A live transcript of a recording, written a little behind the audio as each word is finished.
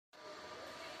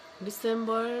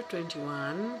December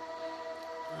 21,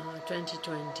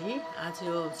 2020 आज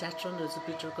यो Saturn र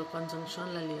Jupiter को conjunction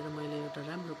लाई लिएर मैले एउटा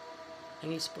राम्रो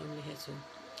English poem लेखेको छु.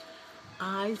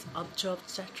 Eyes observe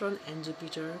Saturn and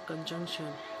Jupiter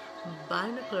conjunction.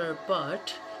 Binocular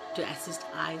bird to assist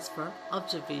eyes for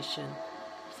observation.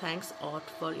 Thanks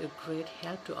Earth for your great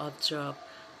help to observe.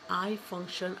 Eye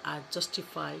function are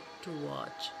justified to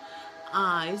watch.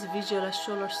 Eyes visualize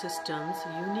solar system's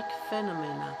unique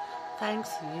phenomena.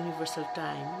 Thanks Universal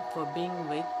Time for being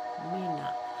with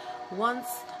Meena. Once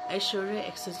Aishwarya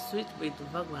exercised with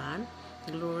Bhagwan,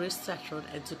 glorious Saturn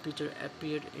and Jupiter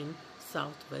appeared in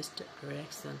southwest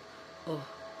direction. Oh,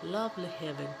 lovely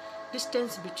heaven!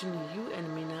 Distance between you and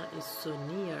Meena is so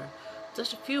near.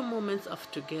 Just a few moments of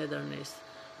togetherness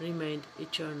remained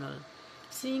eternal.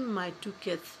 Seeing my two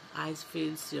cats' eyes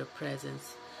feels your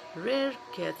presence. Rare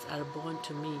cats are born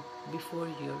to me before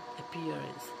your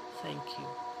appearance. Thank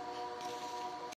you.